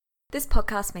This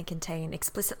podcast may contain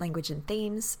explicit language and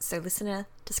themes, so listener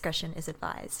discretion is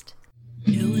advised.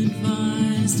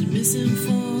 Ill-advised and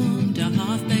misinformed, our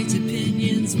half-baked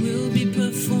opinions will be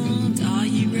performed. Are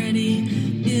you ready?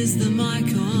 Here's the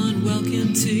mic on.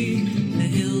 Welcome to The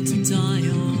Hill to Die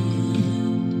On.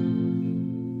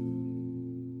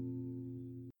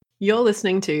 You're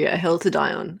listening to A Hill to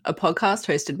Die On, a podcast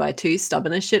hosted by two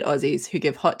stubborn as shit Aussies who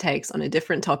give hot takes on a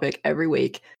different topic every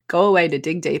week, go away to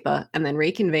dig deeper, and then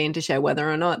reconvene to share whether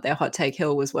or not their hot take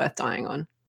hill was worth dying on.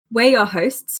 We're your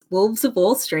hosts, Wolves of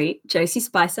Wall Street, Josie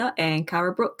Spicer and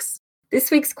Cara Brooks. This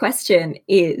week's question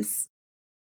is,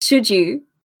 should you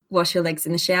wash your legs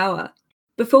in the shower?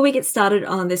 Before we get started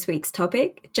on this week's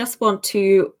topic, just want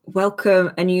to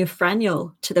welcome a new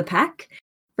Franiel to the pack.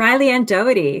 Riley Ann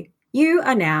Doherty, you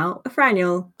are now a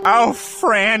Franiel. Oh,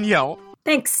 Franiel.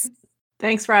 Thanks.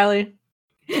 Thanks, Riley.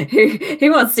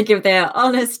 Who wants to give their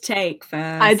honest take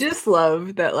first? I just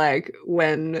love that, like,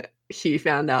 when Hugh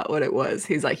found out what it was,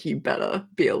 he's like, you better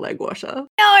be a leg washer.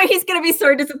 No, he's going to be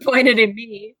so disappointed in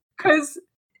me. Because,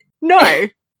 no,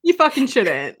 you fucking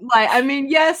shouldn't. Like, I mean,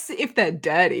 yes, if they're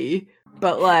dirty,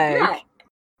 but like... Right.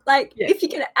 Like, yeah. If you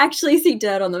can actually see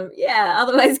dirt on them, yeah,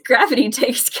 otherwise gravity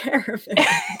takes care of it.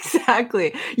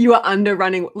 Exactly. You are under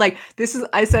running. Like, this is,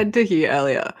 I said to Hugh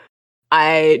earlier,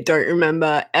 I don't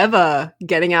remember ever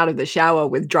getting out of the shower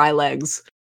with dry legs.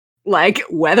 Like,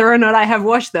 whether or not I have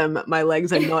washed them, my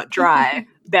legs are not dry.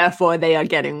 Therefore, they are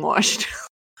getting washed.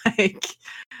 Like,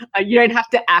 you don't have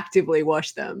to actively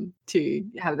wash them to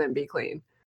have them be clean.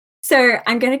 So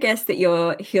I'm going to guess that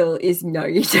your heel is no,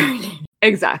 you don't.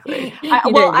 Exactly.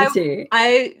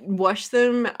 I wash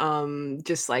them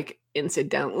just like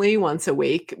incidentally once a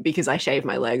week because I shave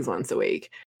my legs once a week.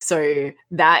 So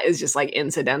that is just like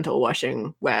incidental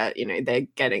washing where, you know, they're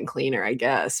getting cleaner, I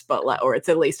guess, but like, or it's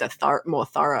at least more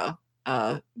thorough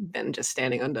than just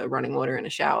standing under running water in a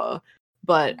shower.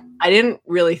 But I didn't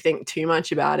really think too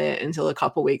much about it until a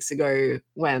couple weeks ago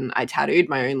when I tattooed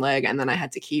my own leg and then I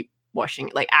had to keep washing,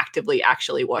 like actively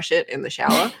actually wash it in the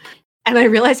shower. And I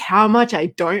realized how much I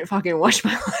don't fucking wash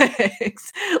my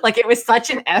legs. Like, it was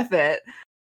such an effort.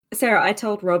 Sarah, I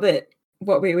told Robert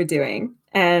what we were doing,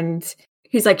 and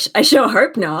he's like, I sure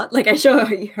hope not. Like, I sure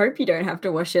hope you don't have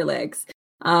to wash your legs.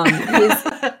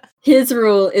 His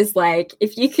rule is like,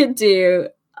 if you could do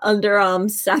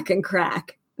underarm, sack, and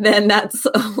crack, then that's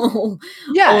all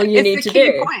you need to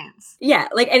do. Points. Yeah,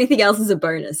 like anything else is a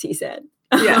bonus, he said.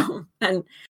 Yeah. And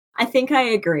I think I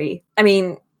agree. I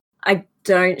mean, I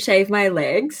don't shave my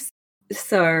legs,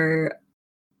 so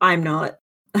I'm not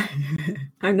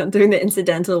doing the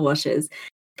incidental washes.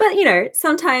 But, you know,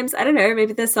 sometimes, I don't know,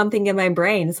 maybe there's something in my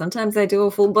brain. Sometimes I do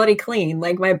a full body clean,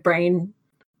 like my brain,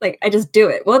 like I just do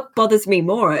it. What bothers me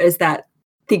more is that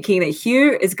thinking that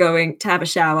Hugh is going to have a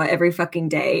shower every fucking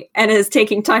day and is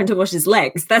taking time to wash his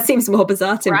legs. That seems more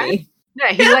bizarre to me. No,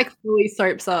 he like fully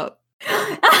soaps up.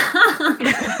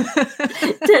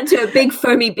 Turn to a big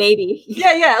foamy baby.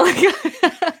 Yeah, like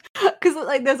because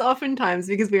like there's often times,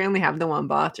 because we only have the one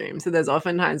bathroom, so there's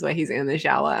often times where he's in the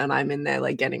shower and I'm in there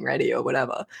like getting ready or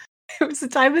whatever. It was the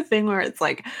type of thing where it's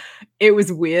like, it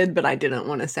was weird, but I didn't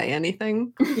want to say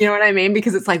anything. You know what I mean?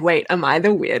 Because it's like, wait, am I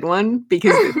the weird one?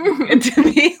 Because it's weird to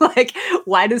me, like,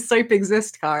 why does soap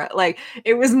exist, Cara? Like,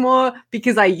 it was more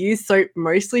because I use soap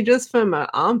mostly just for my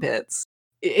armpits.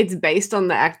 It's based on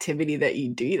the activity that you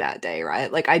do that day,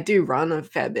 right? Like, I do run a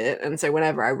fair bit, and so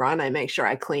whenever I run, I make sure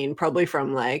I clean probably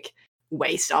from like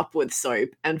waist up with soap.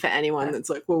 And for anyone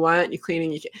that's like, well, why aren't you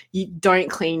cleaning? You don't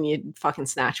clean your fucking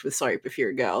snatch with soap if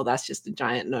you're a girl. That's just a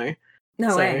giant no.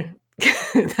 No way.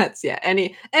 That's, yeah.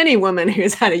 Any woman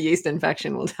who's had a yeast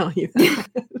infection will tell you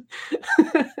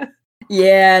that.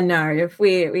 Yeah, no. If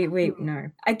we no.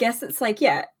 I guess it's like,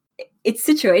 yeah. It's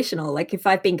situational. Like, if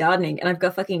I've been gardening and I've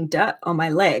got fucking dirt on my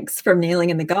legs from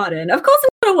kneeling in the garden, of course I'm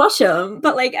going to wash them.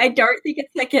 But, like, I don't think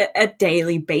it's, like, a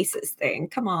daily basis thing.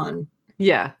 Come on.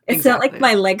 Yeah, It's not like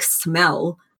my legs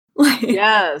smell.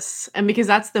 Yes. And because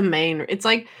that's the main... It's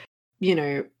like, you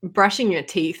know, brushing your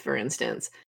teeth, for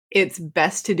instance. It's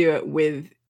best to do it with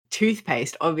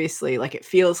toothpaste, obviously. Like, it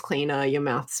feels cleaner. Your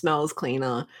mouth smells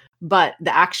cleaner. But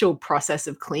the actual process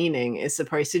of cleaning is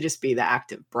supposed to just be the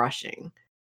act of brushing.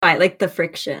 Right, like the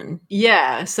friction.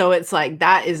 Yeah, so it's like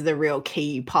that is the real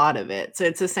key part of it. So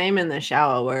it's the same in the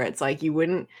shower where it's like you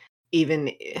wouldn't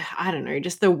even, I don't know,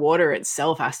 just the water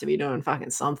itself has to be doing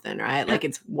fucking something, right? Like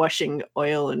it's washing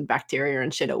oil and bacteria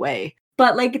and shit away.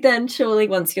 But like then surely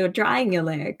once you're drying your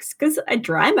legs, because I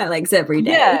dry my legs every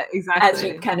day. Yeah, exactly. As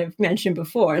you kind of mentioned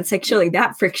before, it's like surely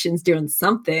that friction's doing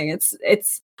something.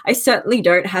 It's I certainly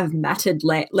don't have matted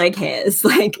leg hairs.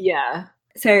 Like, yeah.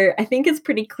 So I think it's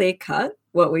pretty clear cut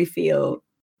what we feel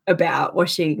about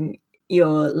washing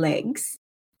your legs.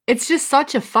 It's just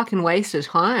such a fucking waste of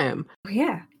time.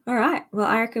 Yeah. All right. Well,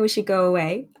 I reckon we should go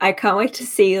away. I can't wait to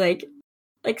see like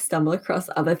stumble across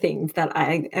other things that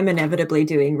I am inevitably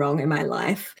doing wrong in my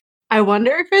life. I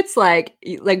wonder if it's like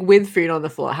with food on the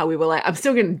floor, how we were like, I'm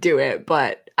still going to do it,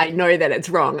 but I know that it's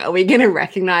wrong. Are we going to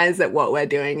recognize that what we're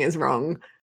doing is wrong?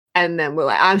 And then we're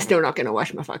like, I'm still not going to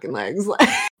wash my fucking legs.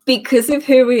 Because of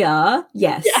who we are,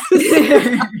 yes.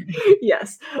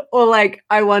 Yes. Or like,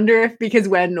 I wonder if because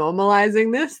we're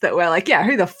normalizing this, that we're like, yeah,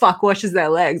 who the fuck washes their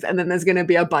legs? And then there's going to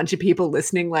be a bunch of people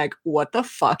listening like, what the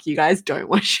fuck? You guys don't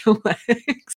wash your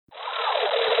legs.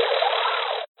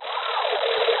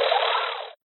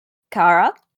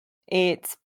 Cara,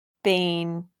 it's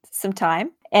been some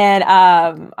time, and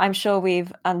I'm sure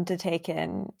we've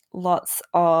undertaken lots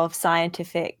of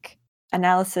scientific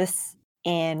analysis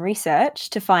and research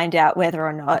to find out whether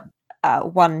or not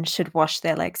one should wash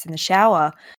their legs in the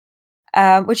shower.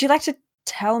 Would you like to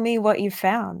tell me what you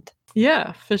found?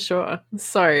 Yeah, for sure.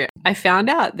 So I found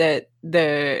out that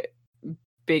the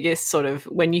biggest sort of,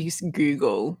 when you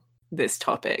Google this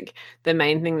topic, the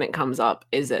main thing that comes up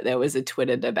is that there was a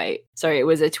Twitter debate. So it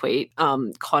was a tweet,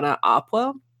 Connor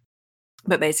Arpwell,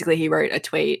 but basically he wrote a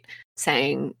tweet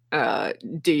saying,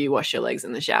 do you wash your legs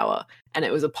in the shower? And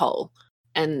it was a poll,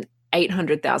 and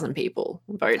 800,000 people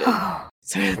voted.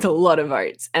 So it's a lot of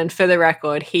votes. And for the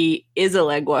record, he is a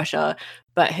leg washer,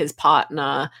 but his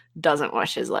partner doesn't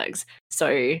wash his legs.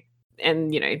 So,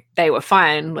 and, you know, they were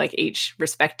fine, like each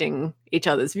respecting each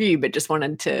other's view, but just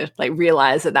wanted to like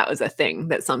realize that that was a thing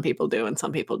that some people do and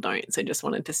some people don't. So just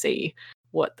wanted to see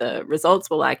what the results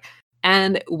were like.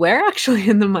 And we're actually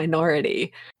in the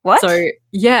minority. What? So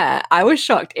yeah, I was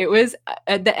shocked. It was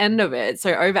at the end of it.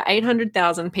 So over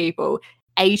 800,000 people,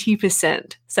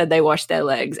 80% said they wash their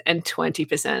legs and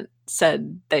 20%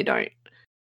 said they don't.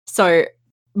 So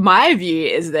my view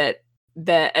is that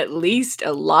at least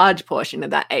a large portion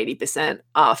of that 80%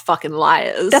 are fucking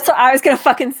liars. That's what I was going to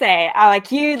fucking say. I'm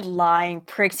like, you lying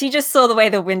pricks. You just saw the way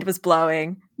the wind was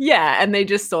blowing. Yeah, and they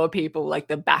just saw people like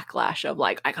the backlash of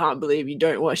like, I can't believe you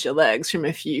don't wash your legs from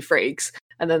a few freaks.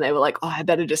 And then they were like, oh, I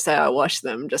better just say I wash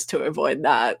them just to avoid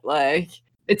that. Like,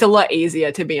 it's a lot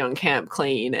easier to be on Camp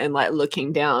Clean and like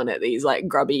looking down at these like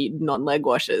grubby non-leg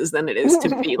washers than it is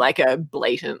to be like a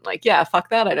blatant, like, yeah, fuck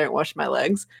that, I don't wash my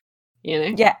legs, you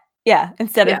know? Yeah,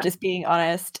 instead of just being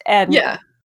honest. And yeah,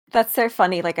 that's so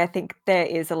funny. Like, I think there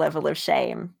is a level of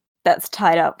shame that's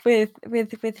tied up with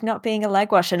not being a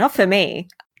leg washer. Not for me.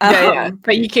 Yeah,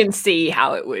 but you can see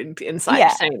how it would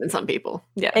incite shame in some people.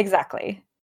 Yeah, exactly.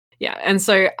 Yeah, and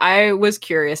so I was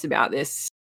curious about this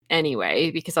anyway,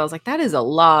 because I was like, that is a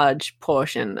large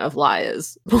portion of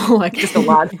liars, like just a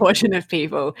large portion of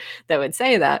people that would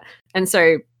say that. And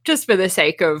so just for the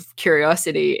sake of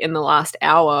curiosity, in the last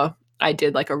hour, I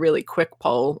did like a really quick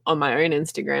poll on my own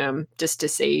Instagram just to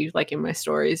see, like in my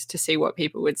stories, to see what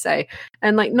people would say.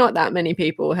 And like not that many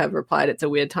people have replied it's a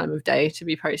weird time of day to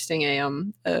be posting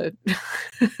a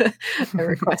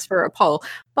request for a poll.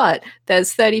 But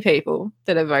there's 30 people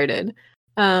that have voted.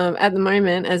 At the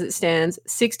moment, as it stands,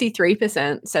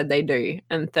 63% said they do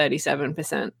and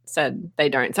 37% said they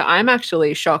don't. So I'm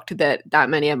actually shocked that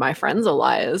many of my friends are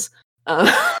liars.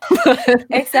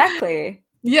 Exactly.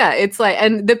 Yeah, it's like,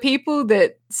 and the people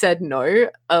that said no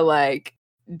are like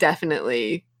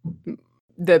definitely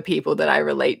the people that I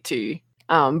relate to.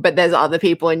 But there's other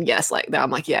people, and yes, like that,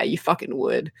 I'm like, yeah, you fucking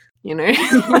would, you know.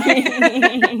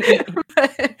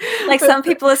 Like some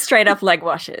people are straight up leg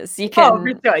washers. You can,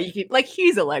 for sure. You can, like,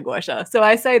 he's a leg washer, so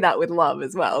I say that with love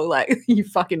as well. Like, you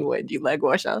fucking would, you leg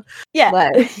washer. Yeah,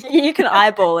 like, you can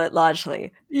eyeball it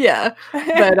largely. Yeah,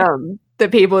 but the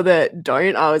people that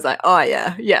don't, I was like, oh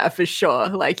yeah, for sure.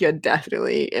 Like, you're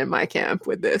definitely in my camp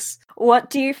with this. What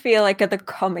do you feel like are the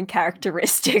common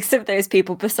characteristics of those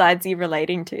people besides you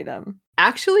relating to them?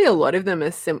 Actually, a lot of them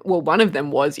are well, one of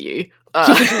them was you.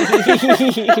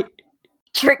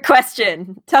 Trick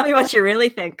question. Tell me what you really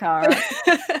think, Cara.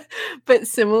 But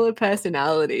similar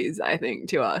personalities, I think,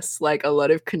 to us. Like a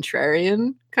lot of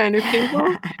contrarian kind of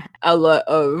people. A lot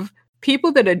of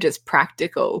people that are just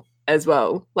practical as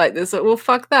well. Like this, well,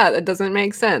 fuck that. That doesn't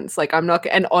make sense. Like, I'm not,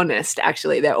 and honest,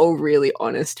 actually. They're all really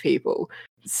honest people.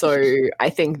 So I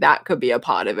think that could be a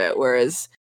part of it. Whereas,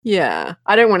 yeah,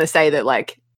 I don't want to say that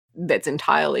like that's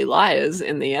entirely liars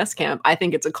in the yes camp. I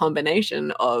think it's a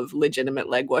combination of legitimate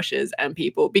leg washers and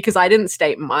people, because I didn't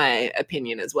state my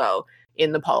opinion as well.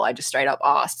 in the poll, I just straight up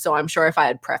asked. So I'm sure if I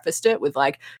had prefaced it with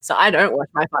like, so I don't wash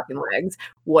my fucking legs,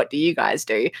 what do you guys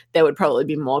do? There would probably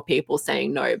be more people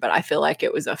saying no, but I feel like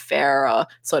it was a fairer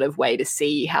sort of way to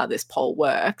see how this poll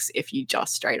works if you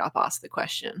just straight up ask the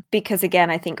question. Because again,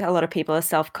 I think a lot of people are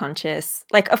self-conscious.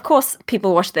 Like, of course,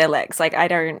 people wash their legs. Like, I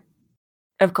don't,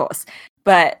 of course.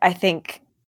 But I think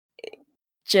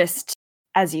just,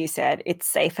 as you said, it's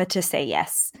safer to say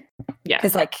yes. Yeah.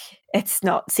 Because, like, it's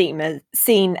not seen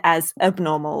as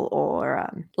abnormal or,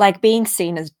 like, being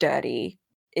seen as dirty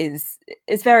is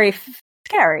very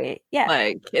scary. Yeah.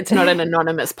 Like, it's not an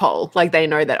anonymous poll. Like, they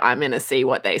know that I'm going to see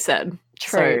what they said.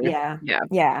 True. So,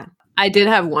 Yeah. I did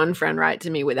have one friend write to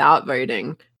me without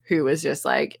voting who was just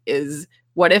like,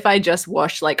 what if I just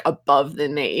wash like above the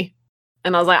knee?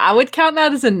 And I was like, I would count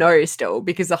that as a no still,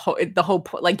 because the whole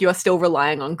like you're still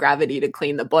relying on gravity to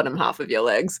clean the bottom half of your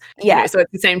legs. Yeah. You know, so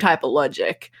it's the same type of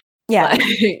logic. Yeah. Like,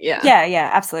 Yeah,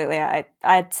 absolutely.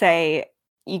 I'd say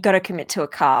you got to commit to a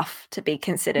calf to be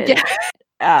considered. Yeah.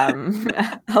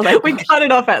 We cut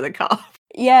it off at the calf.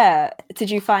 Yeah.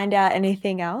 Did you find out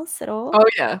anything else at all? Oh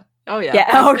yeah. Yeah.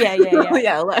 Oh yeah.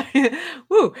 Yeah. Like,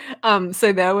 woo.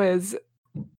 So there was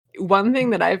one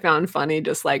thing that I found funny,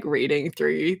 just like reading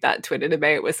through that Twitter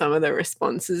debate, with some of the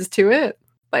responses to it,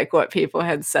 like what people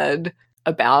had said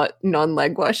about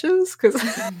non-leg washes, because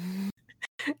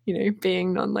you know,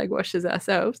 being non-leg washers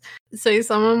ourselves. So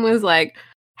someone was like,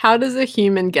 how does a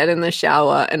human get in the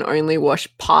shower and only wash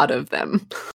part of them?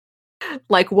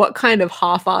 Like, what kind of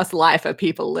half-assed life are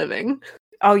people living?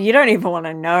 Oh, you don't even want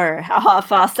to know how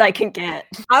fast I can get.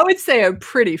 I would say a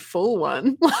pretty full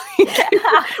one, like,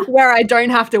 where I don't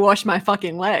have to wash my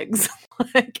fucking legs.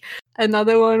 Like,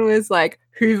 another one was like,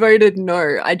 who voted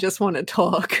no? I just want to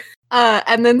talk.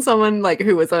 And then someone like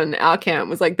who was on our camp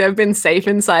was like, they've been safe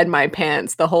inside my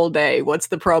pants the whole day. What's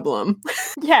the problem?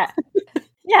 Yeah.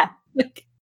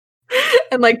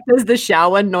 And like, does the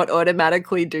shower not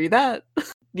automatically do that?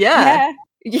 Yeah.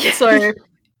 So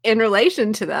in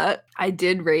relation to that, I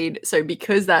did read, so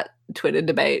because that Twitter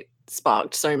debate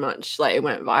sparked so much, like it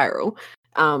went viral,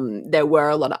 there were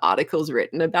a lot of articles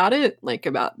written about it, like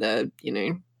about the, you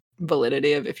know,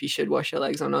 validity of if you should wash your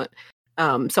legs or not.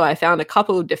 So I found a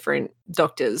couple of different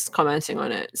doctors commenting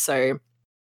on it. So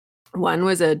one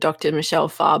was a Dr. Michelle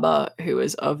Farber, who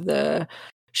was of the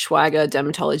Schweiger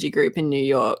Dermatology Group in New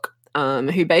York,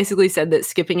 who basically said that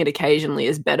skipping it occasionally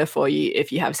is better for you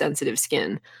if you have sensitive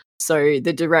skin. So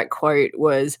the direct quote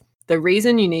was, the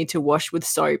reason you need to wash with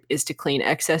soap is to clean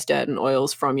excess dirt and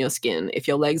oils from your skin. If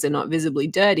your legs are not visibly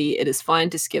dirty, it is fine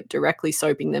to skip directly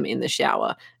soaping them in the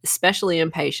shower, especially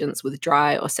in patients with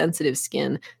dry or sensitive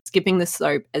skin. Skipping the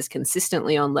soap as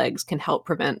consistently on legs can help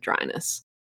prevent dryness.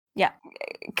 Yeah,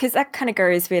 because that kind of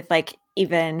goes with like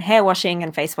even hair washing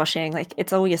and face washing. Like,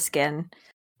 it's all your skin.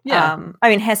 Yeah. I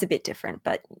mean, hair's a bit different,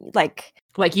 but like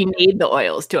you need the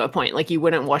oils to a point. Like, you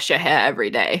wouldn't wash your hair every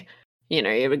day. You know,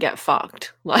 it would get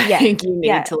fucked. Like, you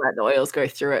need to let the oils go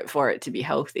through it for it to be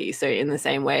healthy. So in the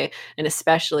same way, and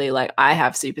especially like I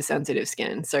have super sensitive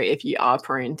skin. So if you are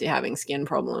prone to having skin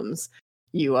problems,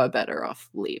 you are better off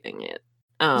leaving it.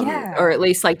 Or at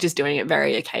least like just doing it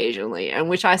very occasionally. And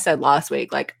which I said last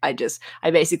week, like I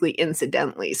basically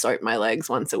incidentally soap my legs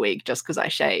once a week just because I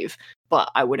shave, but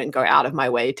I wouldn't go out of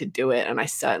my way to do it. And I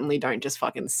certainly don't just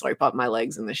fucking soap up my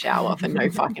legs in the shower for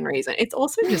no fucking reason. It's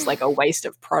also just like a waste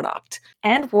of product.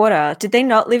 And water. Did they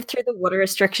not live through the water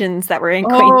restrictions that were in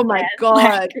Queensland? Oh my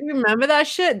God. You remember that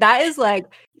shit? That is like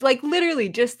literally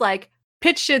just like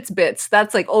pitch shits bits.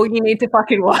 That's like all you need to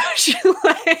fucking wash.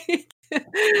 Like,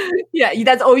 yeah,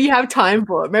 that's all you have time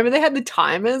for. Remember they had the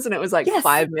timers and it was like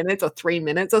 5 minutes or 3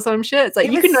 minutes or some shit. It's like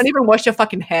you could not even wash your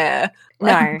fucking hair.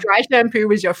 Like, no, dry shampoo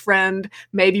was your friend.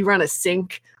 Maybe run a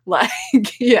sink. Like,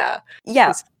 yeah,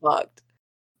 it's fucked.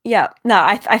 Yeah, no,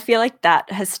 I feel like that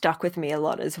has stuck with me a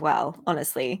lot as well.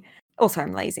 Honestly, also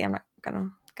I'm lazy. I'm not gonna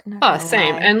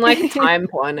same. lie. And like time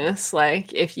poorness.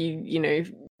 Like if you know,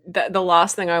 the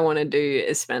last thing I want to do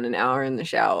is spend an hour in the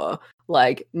shower.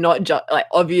 Like, not just like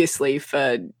obviously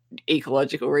for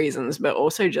ecological reasons, but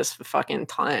also just for fucking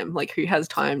time. Like, who has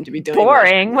time to be doing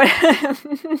boring?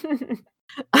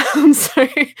 So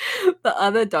the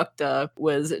other doctor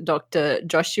was Dr.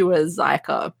 Joshua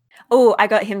Zeiker. Oh, I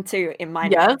got him too in my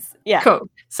notes. Yeah. Cool.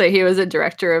 So he was a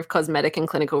director of cosmetic and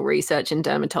clinical research in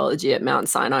dermatology at Mount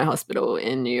Sinai Hospital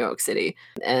in New York City.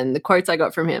 And the quotes I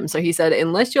got from him. So he said,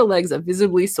 unless your legs are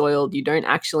visibly soiled, you don't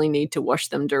actually need to wash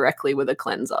them directly with a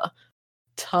cleanser.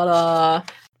 Ta-da.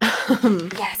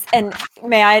 Yes. And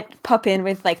may I pop in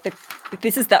with like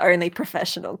this is the only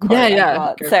professional quote I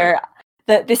got. So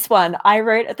this one, I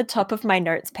wrote at the top of my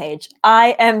notes page,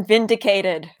 I am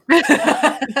vindicated.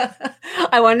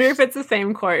 I wonder if it's the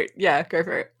same quote. Yeah, go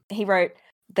for it. He wrote,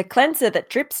 "The cleanser that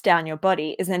drips down your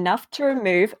body is enough to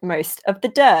remove most of the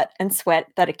dirt and sweat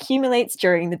that accumulates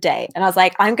during the day." And I was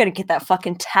like, I'm going to get that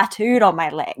fucking tattooed on my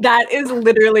leg. That is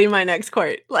literally my next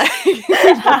quote. Like,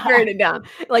 I wrote it down.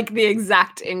 Like, the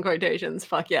exact in quotations.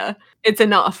 Fuck yeah. It's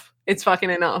enough. It's fucking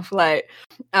enough. Like,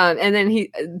 and then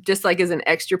he, just like as an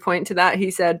extra point to that,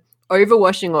 he said,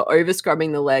 overwashing or over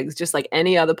scrubbing the legs, just like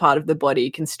any other part of the body,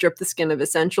 can strip the skin of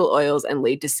essential oils and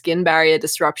lead to skin barrier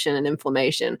disruption and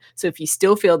inflammation. So if you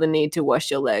still feel the need to wash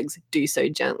your legs, do so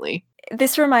gently.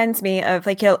 This reminds me of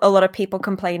like a lot of people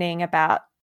complaining about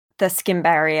the skin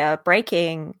barrier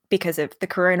breaking because of the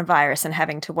coronavirus and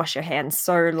having to wash your hands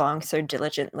so long, so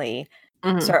diligently,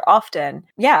 so often.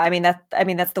 Yeah, I mean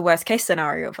that's the worst case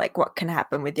scenario of like what can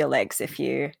happen with your legs if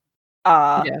you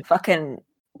are fucking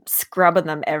scrubbing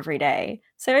them every day.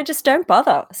 So just don't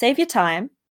bother. Save your time,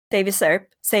 save your soap,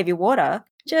 save your water.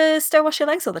 Just don't wash your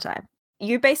legs all the time.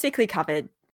 You basically covered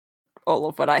all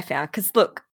of what I found. Because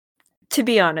look, to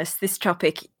be honest, this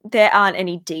topic, there aren't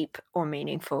any deep or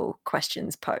meaningful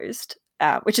questions posed,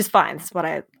 which is fine. That's what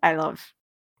I love.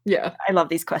 Yeah. I love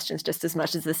these questions just as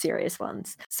much as the serious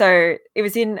ones. So it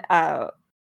was in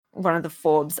one of the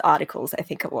Forbes articles, I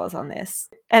think it was, on this.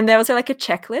 And there was like a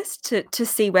checklist to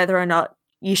see whether or not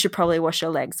you should probably wash your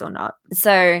legs or not.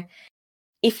 So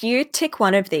if you tick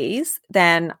one of these,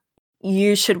 then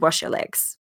you should wash your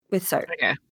legs with soap.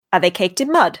 Okay. Are they caked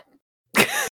in mud?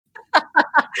 As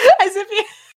if you,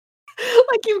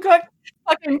 like, you've got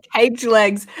fucking caked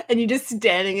legs and you're just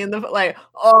standing in the, like,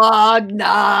 oh,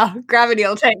 nah, gravity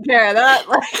will take care of that.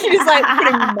 Like, you're just like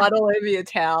putting mud all over your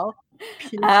towel.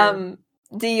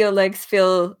 Do your legs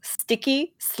feel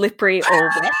sticky, slippery,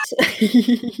 or wet?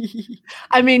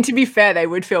 I mean, to be fair, they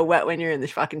would feel wet when you're in the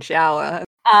fucking shower.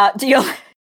 Do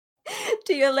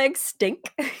your legs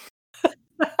stink?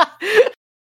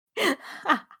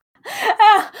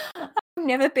 I've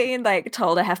never been like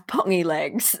told I have pongy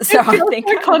legs, so I think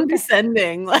so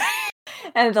condescending.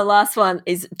 And the last one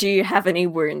is, do you have any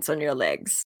wounds on your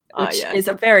legs? Which is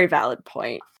a very valid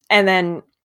point. And then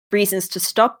reasons to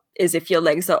stop is if your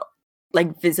legs are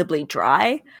like visibly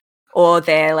dry or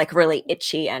they're like really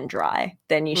itchy and dry,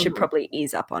 then you should probably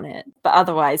ease up on it. But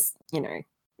otherwise, you know,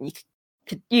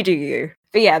 you do you.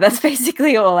 But yeah, that's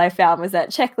basically all I found was that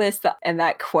checklist and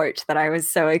that quote that I was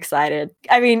so excited.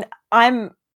 I mean,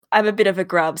 I'm a bit of a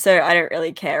grub, so I don't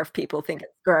really care if people think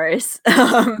it's gross.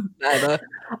 Neither.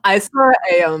 I saw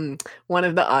one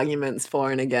of the arguments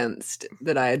for and against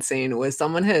that I had seen was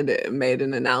someone had made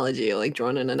an analogy, like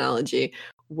drawn an analogy,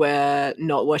 where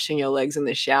not washing your legs in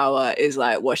the shower is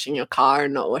like washing your car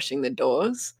and not washing the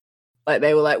doors. Like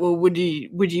they were like, well, would you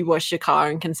wash your car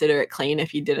and consider it clean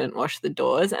if you didn't wash the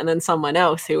doors? And then someone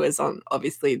else who was on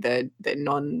obviously the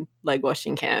non-leg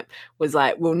washing camp was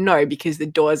like, well, no, because the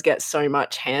doors get so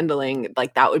much handling,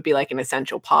 like that would be like an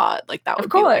essential part. Like that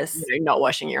would be like, you know, not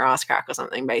washing your ass crack or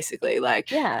something, basically.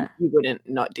 Like you wouldn't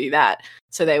not do that.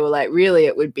 So they were like, really,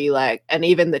 it would be like, and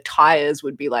even the tires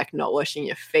would be like not washing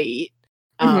your feet.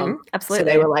 Absolutely. So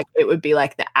they were like, it would be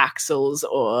like the axles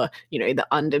or, you know, the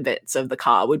underbits of the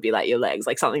car would be like your legs,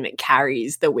 like something that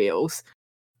carries the wheels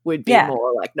would be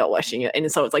more like not washing it.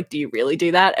 And so it's like, do you really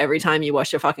do that every time you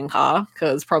wash your fucking car?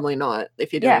 Because probably not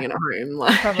if you're doing it at home.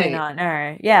 Like, probably not.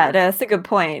 No. Yeah, no, that's a good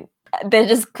point. They're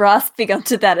just grasping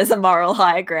onto that as a moral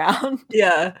high ground.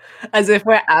 Yeah. As if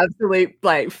we're absolute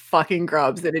like fucking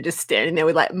grubs that are just standing there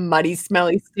with like muddy,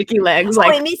 smelly, sticky legs.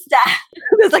 Like, I missed that.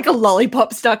 There's like a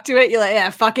lollipop stuck to it. You're like, yeah,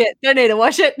 fuck it. Don't need to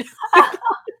wash it.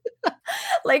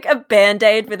 Like a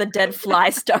Band-Aid with a dead fly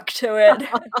stuck to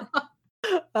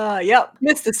it. Yep.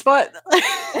 Missed a spot.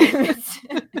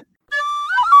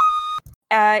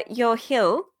 Your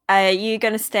hill. Are you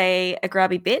going to stay a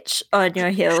grubby bitch on your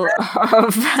hill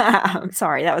of...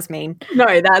 sorry, that was mean.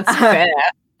 No, that's fair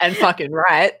and fucking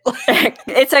right.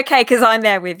 It's okay because I'm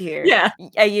there with you. Yeah.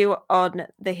 Are you on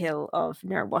the hill of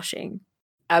no washing?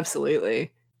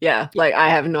 Absolutely. Yeah. Like I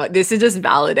have not... This has just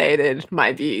validated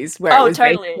my views. Where it was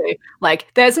totally.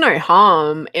 Like there's no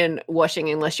harm in washing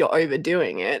unless you're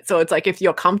overdoing it. So it's like if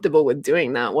you're comfortable with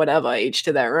doing that, whatever, each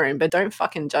to their own. But don't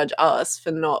fucking judge us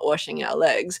for not washing our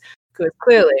legs. Because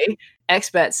clearly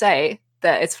experts say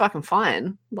that it's fucking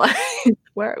fine. Like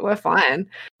we're fine.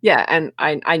 Yeah, and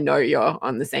I know you're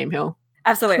on the same hill.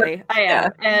 Absolutely. I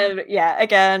am. And yeah,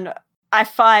 again, I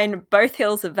find both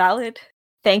hills are valid.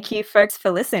 Thank you folks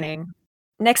for listening.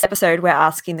 Next episode, we're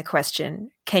asking the question,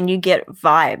 can you get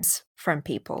vibes from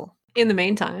people? In the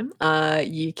meantime,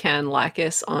 you can like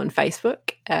us on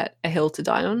Facebook at A Hill to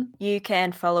Die On. You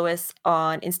can follow us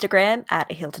on Instagram at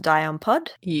A Hill to Die On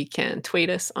Pod. You can tweet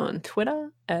us on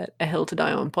Twitter at A Hill to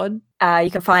Die On Pod.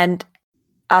 You can find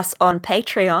us on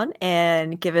Patreon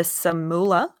and give us some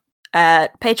moolah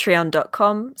at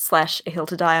patreon.com/A Hill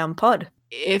to Die On Pod.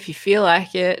 If you feel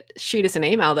like it, shoot us an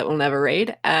email that we'll never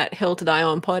read at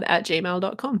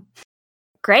hilltodieonpod@gmail.com.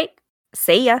 Great.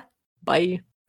 See ya. Bye.